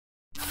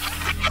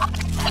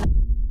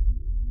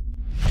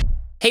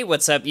Hey,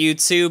 what's up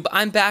YouTube?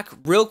 I'm back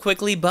real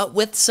quickly, but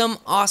with some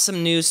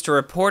awesome news to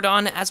report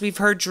on, as we've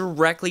heard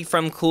directly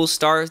from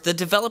Coolstar, the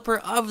developer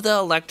of the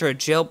Electra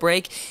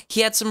Jailbreak.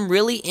 He had some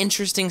really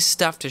interesting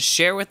stuff to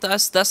share with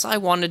us, thus I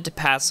wanted to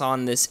pass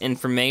on this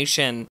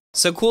information.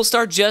 So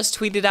Coolstar just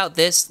tweeted out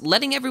this,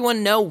 letting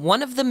everyone know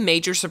one of the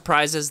major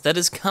surprises that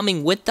is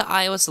coming with the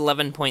iOS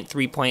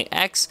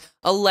 11.3.x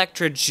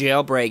Electra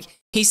Jailbreak.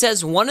 He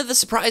says one of the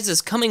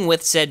surprises coming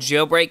with said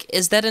jailbreak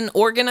is that an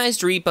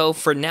organized repo,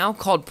 for now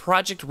called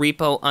Project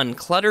Repo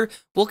Unclutter,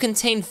 will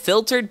contain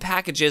filtered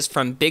packages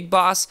from Big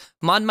Boss,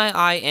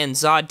 ModMyEye, and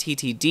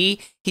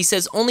ZodTTD. He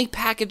says only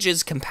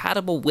packages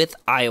compatible with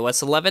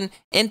iOS 11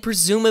 and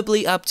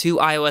presumably up to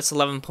iOS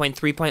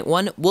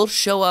 11.3.1 will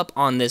show up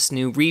on this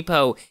new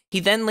repo. He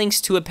then links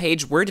to a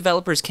page where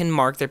developers can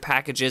mark their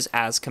packages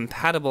as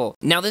compatible.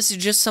 Now this is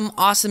just some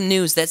awesome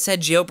news that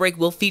said jailbreak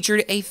will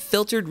feature a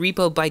filtered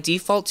repo by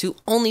default to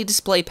only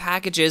display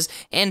packages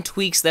and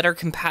tweaks that are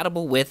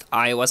compatible with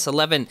iOS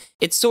 11.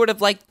 It's sort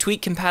of like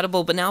tweak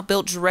compatible but now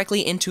built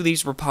directly into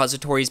these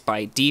repositories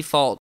by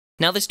default.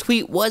 Now this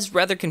tweet was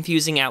rather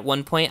confusing at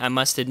one point, I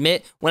must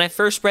admit. When I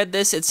first read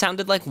this, it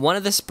sounded like one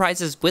of the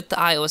surprises with the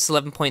iOS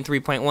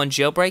 11.3.1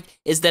 jailbreak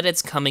is that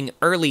it's coming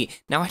early.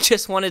 Now I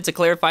just wanted to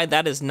clarify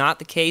that is not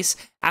the case.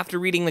 After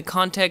reading the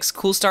context,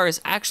 Coolstar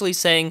is actually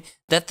saying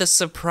that the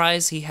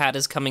surprise he had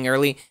is coming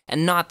early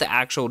and not the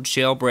actual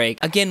jailbreak.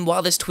 Again,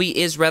 while this tweet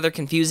is rather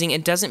confusing,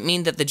 it doesn't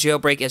mean that the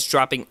jailbreak is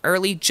dropping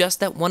early, just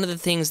that one of the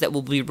things that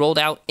will be rolled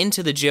out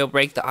into the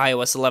jailbreak, the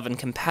iOS 11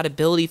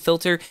 compatibility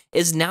filter,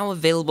 is now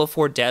available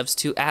for devs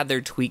to add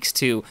their tweaks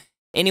to.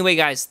 Anyway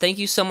guys, thank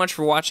you so much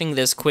for watching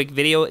this quick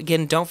video.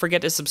 Again, don't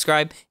forget to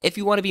subscribe if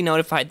you want to be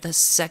notified the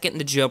second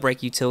the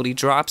jailbreak utility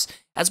drops,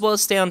 as well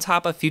as stay on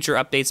top of future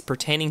updates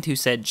pertaining to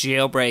said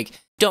jailbreak.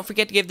 Don't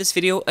forget to give this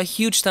video a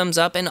huge thumbs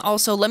up, and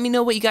also let me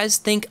know what you guys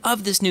think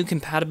of this new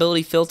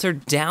compatibility filter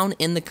down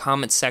in the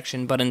comments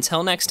section. But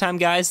until next time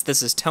guys,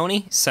 this is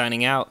Tony,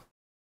 signing out.